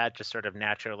 then that just sort of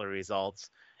naturally results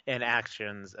in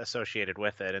actions associated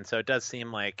with it. And so it does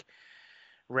seem like,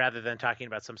 rather than talking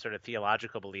about some sort of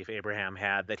theological belief Abraham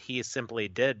had, that he simply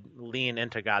did lean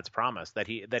into God's promise, that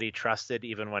he trusted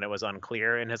even when it was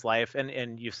unclear in his life.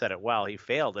 And you've said it well, he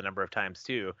failed a number of times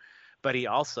too, but he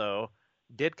also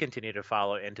did continue to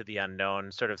follow into the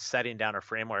unknown, sort of setting down a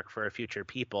framework for a future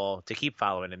people to keep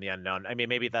following in the unknown. I mean,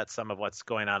 maybe that's some of what's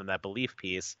going on in that belief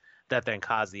piece that then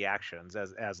caused the actions,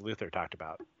 as Luther talked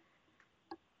about.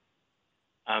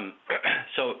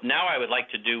 So now I would like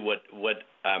to do what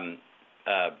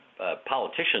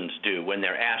politicians do when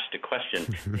they're asked a question.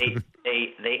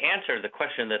 They answer the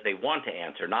question that they want to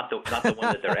answer, not the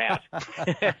one that they're asked.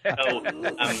 So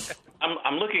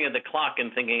I'm looking at the clock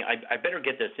and thinking I better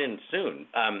get this in soon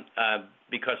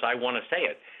because I want to say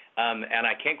it. And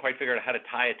I can't quite figure out how to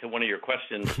tie it to one of your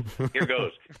questions. Here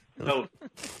goes. So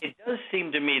it does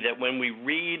seem to me that when we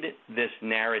read this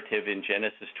narrative in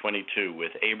Genesis 22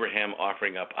 with Abraham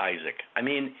offering up Isaac, I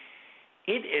mean,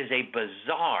 it is a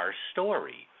bizarre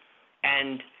story.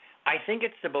 And I think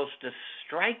it's supposed to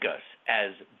strike us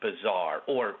as bizarre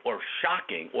or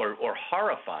shocking or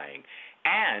horrifying.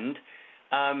 And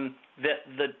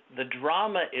the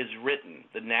drama is written,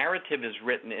 the narrative is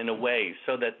written in a way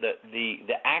so that the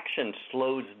action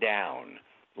slows down,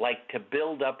 like to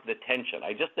build up the tension.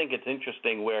 I just think it's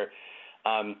interesting where,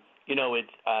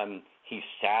 he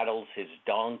saddles his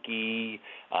donkey,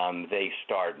 they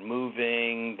start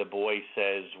moving, the boy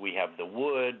says, we have the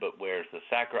wood, but where's the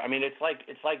sacrifice? I mean, it's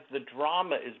like the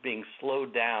drama is being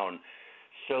slowed down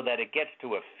so that it gets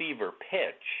to a fever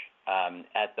pitch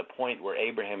at the point where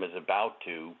Abraham is about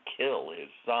to kill his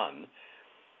son.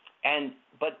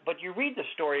 But you read the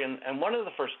story, and one of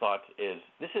the first thoughts is,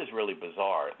 this is really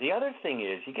bizarre. The other thing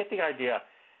is, you get the idea,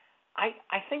 I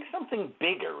think something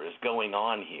bigger is going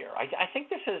on here. I think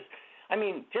this is,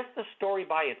 just the story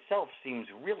by itself seems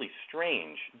really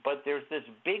strange, but there's this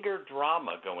bigger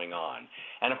drama going on.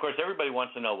 And of course, everybody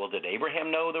wants to know, well, did Abraham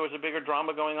know there was a bigger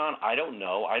drama going on? I don't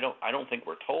know. I don't think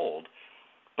we're told.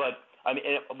 But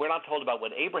we're not told about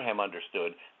what Abraham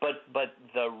understood, but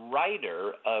the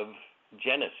writer of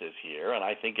Genesis here, and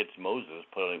I think it's Moses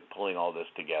pulling all this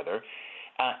together,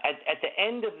 at the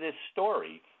end of this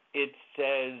story, it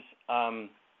says,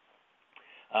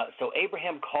 so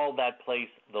Abraham called that place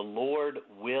the Lord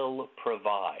will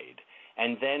provide.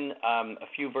 And then a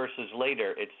few verses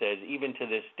later, it says, even to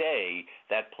this day,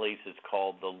 that place is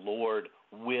called the Lord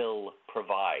will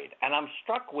provide. And I'm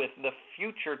struck with the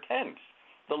future tense.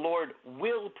 The Lord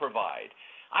will provide.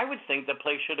 I would think the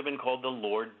place should have been called the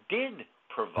Lord did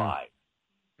provide.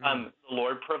 The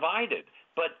Lord provided.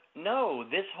 But no,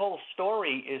 this whole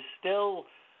story is still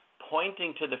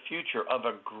pointing to the future of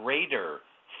a greater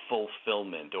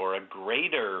fulfillment or a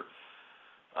greater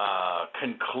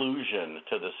conclusion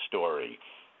to the story.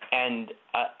 And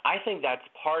I think that's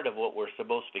part of what we're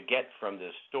supposed to get from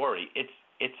this story.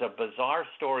 It's a bizarre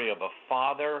story of a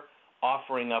father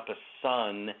offering up a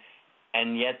son,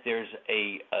 and yet there's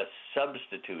a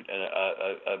substitute,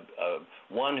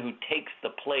 one who takes the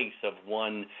place of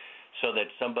one so that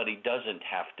somebody doesn't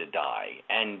have to die.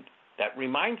 And that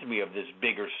reminds me of this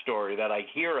bigger story that I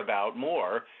hear about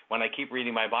more when I keep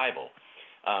reading my Bible.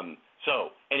 So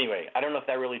anyway, I don't know if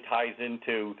that really ties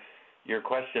into your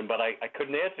question, but I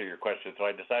couldn't answer your question, so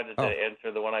I decided to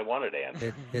answer the one I wanted to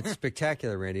answer. It's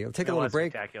spectacular, Randy. We'll take a little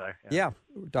break. Spectacular. Yeah.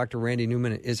 Dr. Randy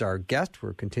Newman is our guest.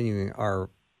 We're continuing our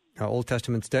Old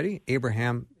Testament study.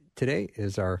 Abraham today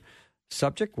is our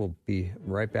subject. We'll be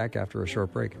right back after a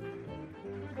short break.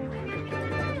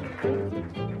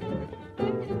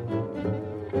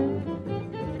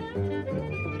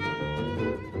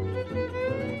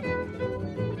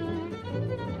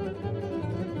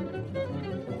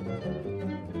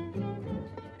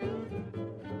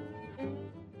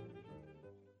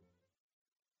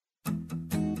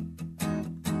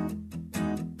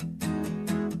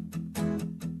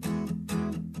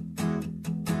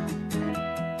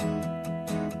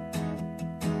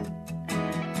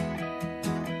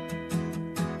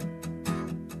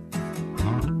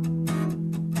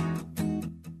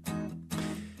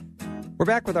 We're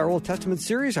back with our Old Testament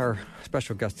series. Our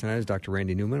special guest tonight is Dr.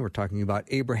 Randy Newman. We're talking about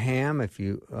Abraham. If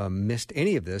you missed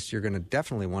any of this, you're going to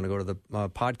definitely want to go to the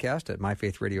podcast at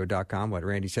myfaithradio.com. What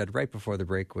Randy said right before the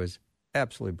break was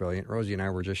absolutely brilliant. Rosie and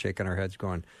I were just shaking our heads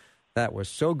going, that was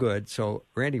so good. So,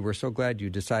 Randy, we're so glad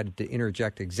you decided to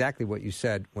interject exactly what you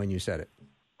said when you said it.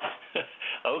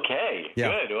 Okay. Yeah.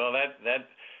 Good. Well,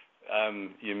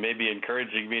 you may be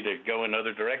encouraging me to go in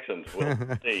other directions. We'll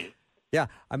see. Yeah,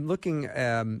 I'm looking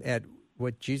at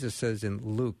what Jesus says in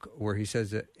Luke, where he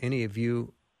says that any of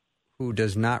you who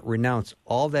does not renounce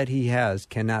all that he has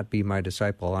cannot be my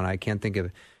disciple. And I can't think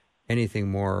of anything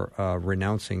more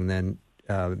renouncing than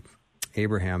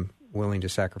Abraham willing to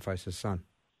sacrifice his son.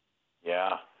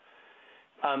 Yeah.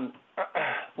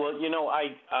 Well,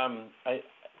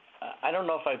 I don't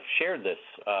know if I've shared this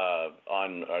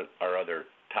on our other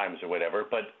times or whatever,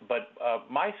 but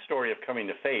my story of coming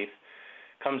to faith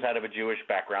comes out of a Jewish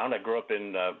background. I grew up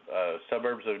in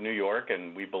suburbs of New York,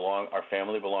 and our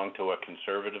family belonged to a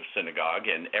conservative synagogue,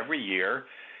 and every year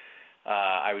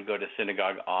I would go to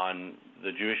synagogue on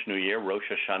the Jewish New Year, Rosh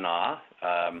Hashanah,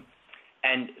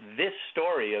 and this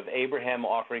story of Abraham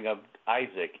offering up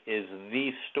Isaac is the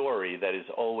story that is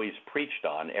always preached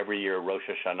on every year, Rosh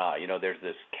Hashanah. There's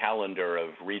this calendar of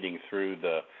reading through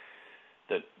the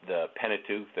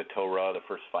Pentateuch, the Torah, the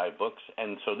first 5 books.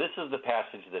 And so this is the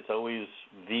passage that's always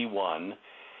the one.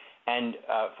 And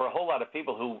for a whole lot of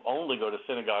people who only go to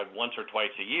synagogue once or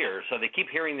twice a year, so they keep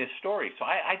hearing this story. So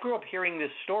I grew up hearing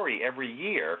this story every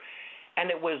year, and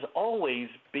it was always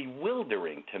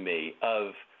bewildering to me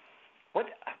of,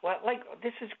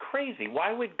 this is crazy.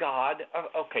 Why would God,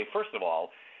 okay, first of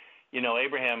all,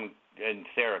 Abraham and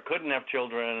Sarah couldn't have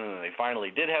children, and they finally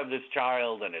did have this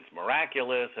child, and it's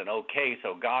miraculous, and okay,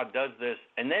 so God does this,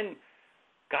 and then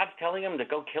God's telling him to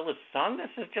go kill his son? This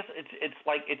is just, it's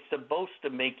like it's supposed to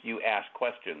make you ask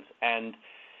questions, and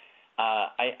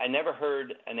I never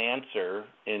heard an answer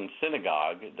in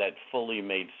synagogue that fully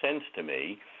made sense to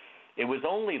me. It was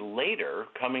only later,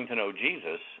 coming to know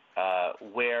Jesus,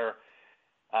 where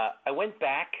I went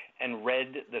back and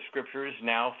read the scriptures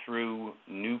now through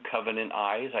New Covenant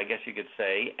eyes, I guess you could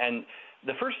say. And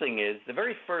the first thing is, the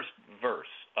very first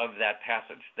verse of that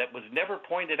passage that was never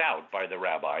pointed out by the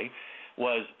rabbi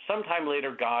was sometime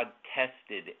later God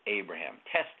tested Abraham.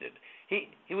 Tested.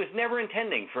 He was never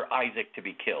intending for Isaac to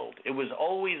be killed. It was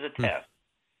always a test.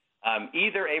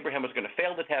 Either Abraham was going to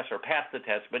fail the test or pass the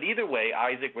test, but either way,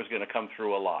 Isaac was going to come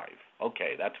through alive.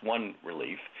 Okay, that's one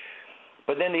relief.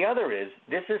 But then the other is,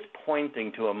 this is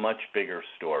pointing to a much bigger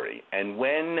story. And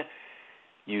when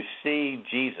you see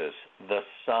Jesus, the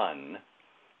Son,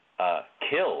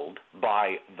 killed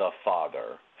by the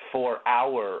Father for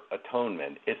our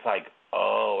atonement, it's like,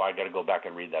 oh, I got to go back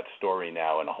and read that story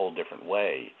now in a whole different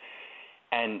way.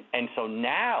 And so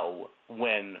now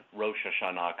when Rosh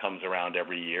Hashanah comes around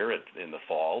every year in the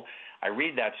fall, I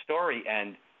read that story,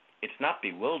 and it's not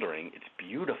bewildering. It's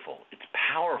beautiful. It's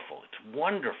powerful. It's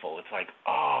wonderful. It's like,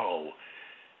 oh,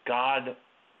 God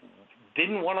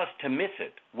didn't want us to miss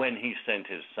it when he sent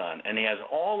his son. And he has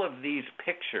all of these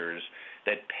pictures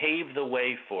that pave the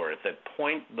way for it, that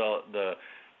point the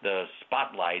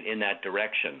spotlight in that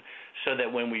direction, so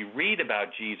that when we read about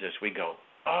Jesus, we go,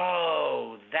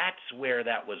 oh, that's where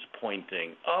that was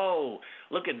pointing. Oh,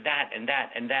 look at that and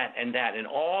that and that and that. And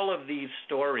all of these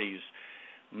stories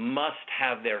must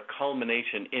have their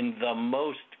culmination in the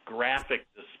most graphic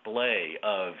display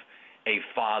of a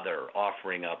father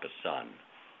offering up a son.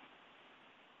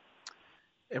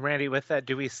 And Randy, with that,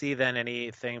 do we see then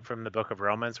anything from the book of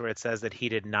Romans where it says that he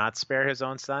did not spare his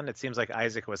own son? It seems like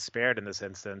Isaac was spared in this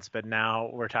instance, but now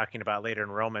we're talking about later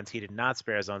in Romans, he did not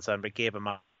spare his own son, but gave him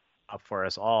up for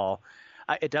us all.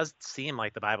 It does seem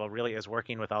like the Bible really is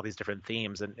working with all these different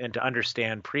themes, and to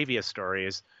understand previous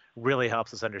stories really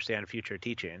helps us understand future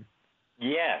teaching.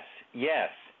 Yes.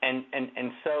 And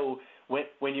so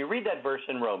when you read that verse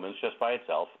in Romans just by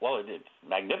itself, well, it's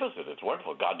magnificent. It's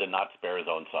wonderful. God did not spare his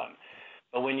own son.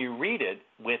 But when you read it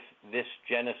with this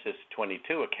Genesis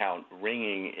 22 account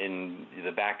ringing in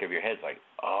the back of your head, it's like,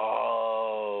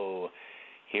 oh,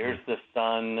 here's the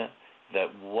son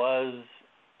that was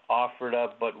offered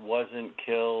up but wasn't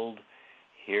killed.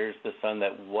 Here's the son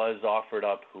that was offered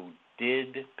up who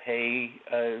did pay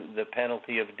the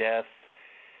penalty of death.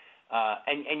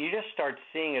 And you just start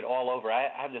seeing it all over. I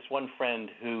have this one friend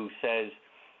who says,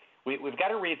 we've got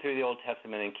to read through the Old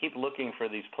Testament and keep looking for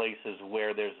these places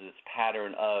where there's this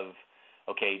pattern of,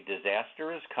 okay,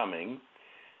 disaster is coming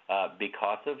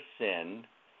because of sin,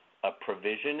 a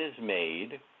provision is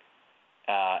made,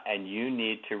 and you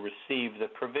need to receive the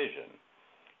provision.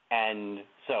 And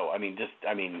so, in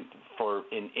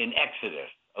Exodus,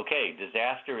 okay,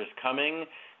 disaster is coming.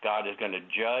 God is going to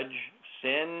judge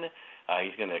sin.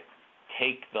 He's going to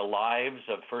take the lives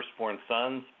of firstborn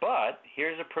sons. But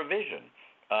here's a provision,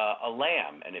 a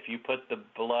lamb. And if you put the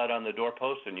blood on the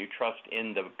doorpost and you trust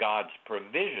in God's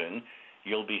provision,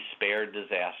 you'll be spared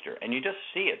disaster. And you just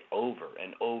see it over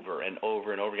and over and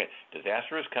over and over again.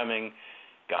 Disaster is coming.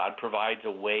 God provides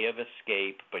a way of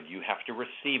escape, but you have to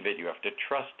receive it. You have to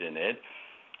trust in it.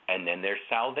 And then there's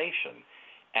salvation.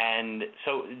 And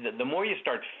so the more you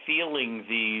start feeling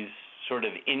these sort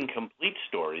of incomplete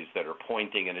stories that are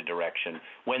pointing in a direction,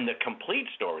 when the complete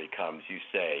story comes, you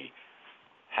say,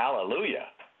 hallelujah.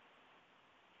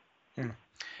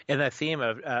 In that theme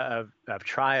of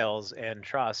trials and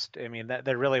trust, I mean, that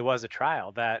there really was a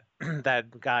trial that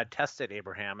that God tested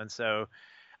Abraham. And so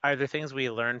are there things we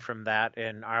learn from that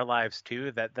in our lives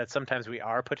too, that sometimes we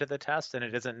are put to the test, and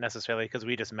it isn't necessarily because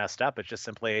we just messed up, it's just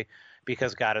simply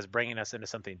because God is bringing us into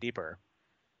something deeper?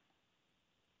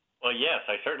 Well, yes,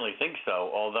 I certainly think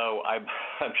so, although I'm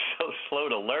so slow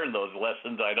to learn those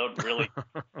lessons, I don't really...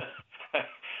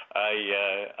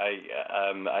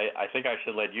 I think I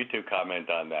should let you two comment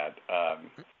on that.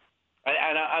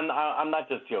 And I'm not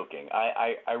just joking.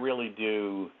 I really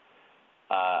do.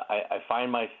 I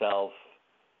find myself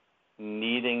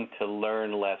needing to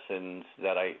learn lessons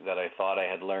that I thought I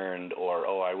had learned, or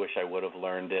I wish I would have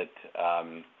learned it.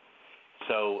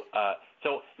 So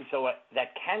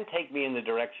that can take me in the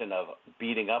direction of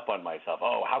beating up on myself.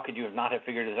 Oh, how could you have not have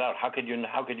figured this out? How could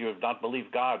you have not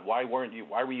believed God? Why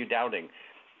were you doubting?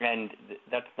 And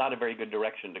that's not a very good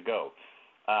direction to go.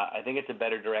 I think it's a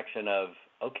better direction of,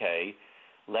 okay,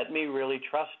 let me really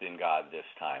trust in God this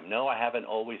time. No, I haven't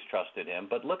always trusted him,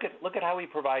 but look at how he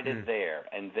provided there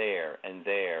and there and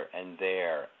there and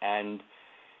there, and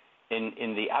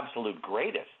in the absolute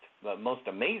greatest, the most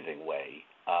amazing way,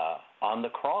 on the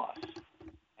cross.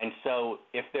 And so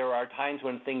if there are times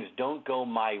when things don't go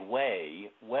my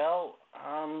way, well,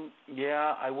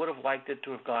 yeah, I would have liked it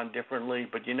to have gone differently,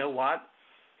 but you know what?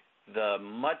 The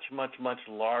much, much, much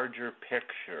larger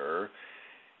picture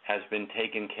has been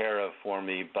taken care of for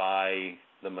me by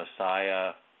the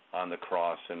Messiah on the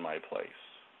cross in my place.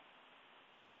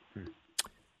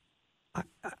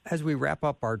 As we wrap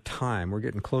up our time, we're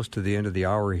getting close to the end of the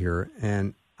hour here,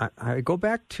 and I go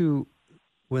back to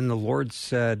when the Lord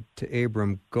said to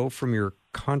Abram, go from your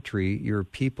country, your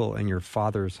people, and your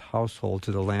father's household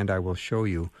to the land I will show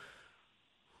you.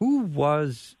 Who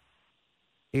was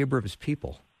Abram's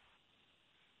people?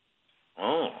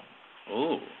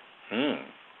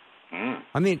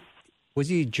 I mean, was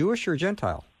he Jewish or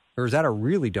Gentile? Or is that a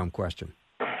really dumb question?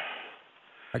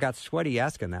 I got sweaty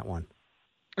asking that one.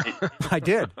 I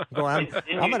did. Well, Didn't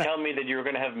you tell me that you were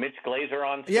going to have Mitch Glazer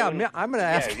on soon? Yeah, I'm going to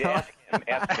ask him.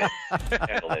 Ask Mitch to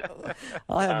handle it.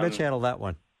 I'll have Mitch handle that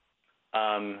one.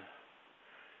 Well,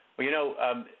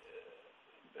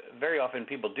 very often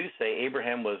people do say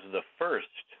Abraham was the first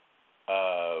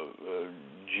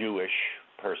Jewish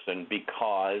person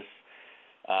because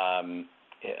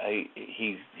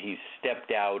he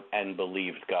stepped out and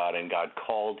believed God, and God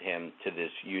called him to this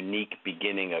unique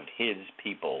beginning of his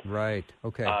people. Right.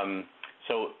 Okay.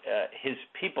 So his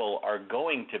people are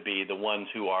going to be the ones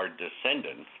who are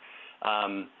descendants.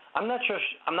 I'm not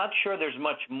sure there's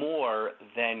much more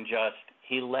than just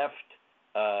he left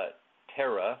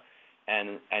Terah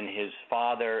and his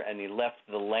father, and he left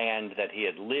the land that he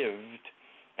had lived,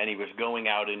 and he was going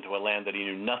out into a land that he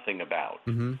knew nothing about.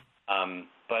 Mm-hmm.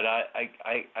 But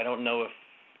I don't know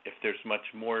if there's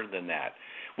much more than that,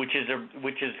 which is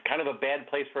kind of a bad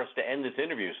place for us to end this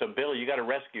interview. So, Bill, you got to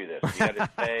rescue this. You got to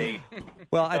say.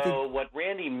 Well, I think what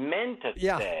Randy meant to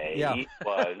say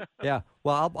was. Yeah.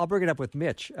 Well, I'll bring it up with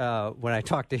Mitch when I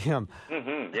talk to him.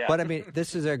 Mm-hmm, yeah. But I mean,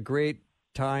 this is a great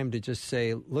time to just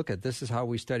say, look, this is how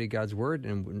we study God's Word,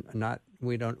 and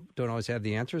we don't always have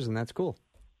the answers, and that's cool.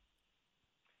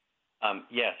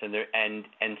 Yes,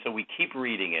 and so we keep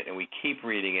reading it, and we keep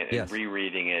reading it, and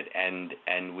rereading it,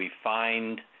 and we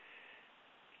find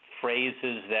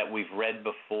phrases that we've read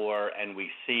before, and we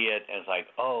see it as like,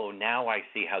 oh, now I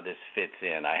see how this fits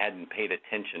in. I hadn't paid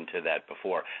attention to that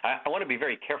before. I want to be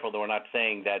very careful that we're not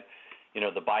saying that,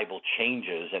 the Bible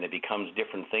changes and it becomes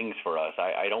different things for us.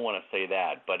 I don't want to say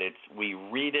that, but we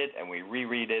read it and we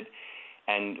reread it,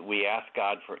 and we ask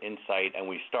God for insight, and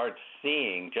we start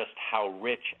seeing just how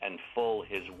rich and full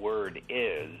his word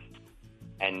is,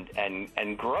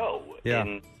 and grow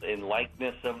in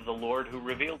likeness of the Lord who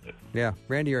revealed it. Yeah.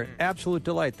 Randy, you're an absolute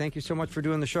delight. Thank you so much for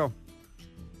doing the show.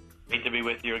 Great to be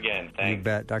with you again. Thanks. You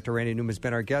bet. Dr. Randy Newman's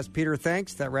been our guest. Peter,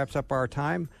 thanks. That wraps up our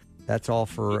time. That's all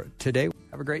for today.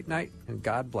 Have a great night, and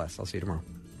God bless. I'll see you tomorrow.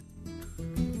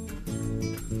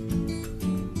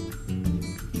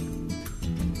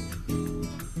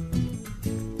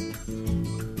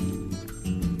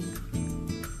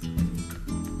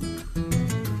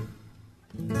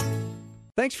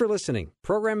 Thanks for listening.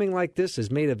 Programming like this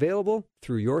is made available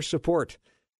through your support.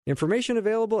 Information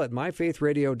available at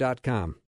myfaithradio.com.